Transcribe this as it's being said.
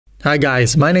Hi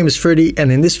guys, my name is Freddy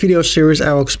and in this video series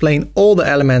I will explain all the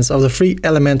elements of the free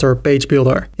Elementor page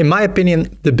builder. In my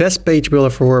opinion, the best page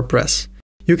builder for WordPress.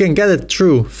 You can get it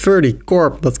through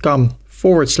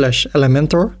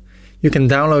ferdycorp.com/Elementor. You can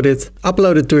download it,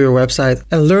 upload it to your website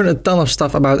and learn a ton of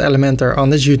stuff about Elementor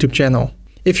on this YouTube channel.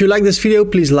 If you like this video,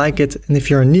 please like it, and if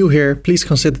you're new here, please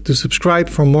consider to subscribe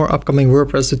for more upcoming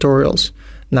WordPress tutorials.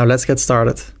 Now let's get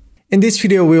started. In this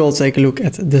video we will take a look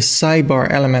at the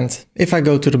sidebar element. If I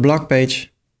go to the blog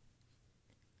page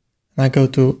and I go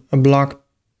to a blog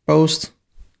post,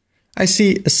 I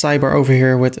see a sidebar over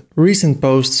here with recent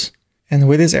posts, and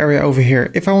with this area over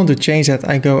here, if I want to change that,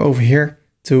 I go over here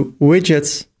to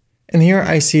widgets, and here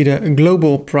I see the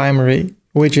global primary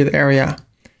widget area.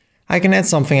 I can add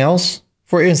something else,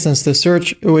 for instance the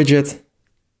search widget.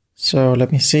 So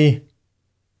let me see.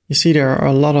 You see there are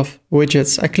a lot of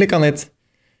widgets. I click on it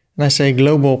and I say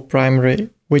global primary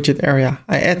widget area.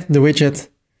 I add the widget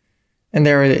and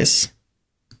there it is.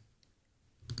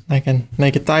 I can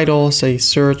make a title, say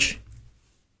search,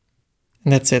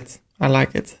 and that's it. I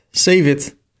like it. Save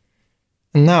it.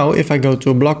 And now if I go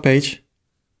to a blog page,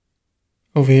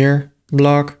 over here,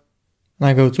 blog, and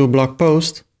I go to a blog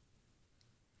post,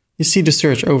 you see the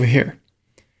search over here.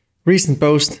 Recent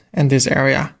post and this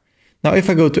area. Now if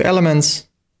I go to elements,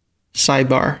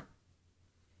 sidebar,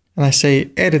 and I say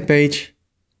edit page,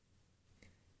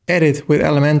 edit with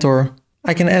Elementor,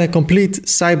 I can add a complete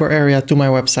sidebar area to my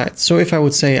website. So if I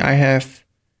would say I have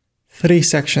 3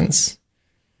 sections,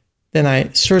 then I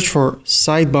search for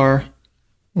sidebar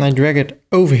and I drag it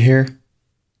over here.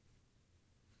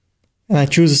 And I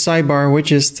choose a sidebar, which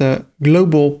is the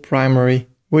global primary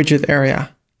widget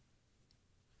area.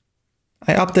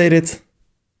 I update it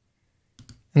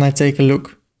and I take a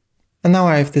look. And now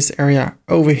I have this area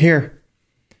over here.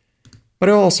 But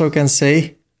I also can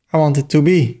say I want it to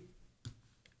be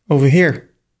over here.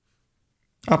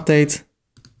 Update.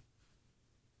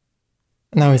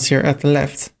 Now it's here at the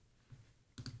left.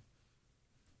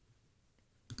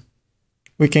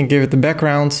 We can give it the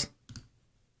background.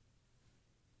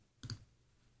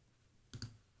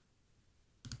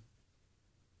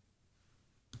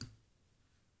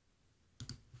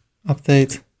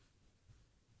 Update.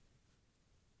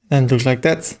 Then it looks like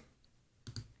that.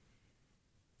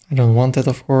 I don't want that,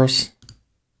 of course.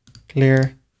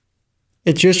 Clear.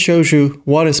 It just shows you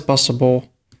what is possible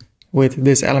with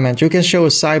this element. You can show a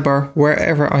sidebar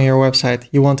wherever on your website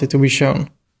you want it to be shown.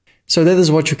 So that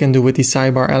is what you can do with the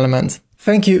sidebar element.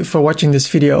 Thank you for watching this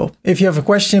video. If you have a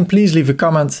question, please leave a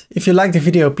comment. If you like the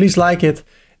video, please like it.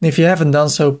 And if you haven't done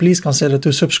so, please consider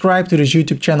to subscribe to this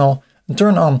YouTube channel and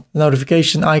turn on the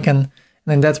notification icon.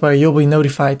 And in that way you'll be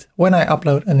notified when I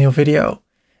upload a new video.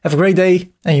 Have a great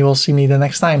day and you will see me the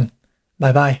next time.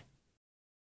 Bye bye.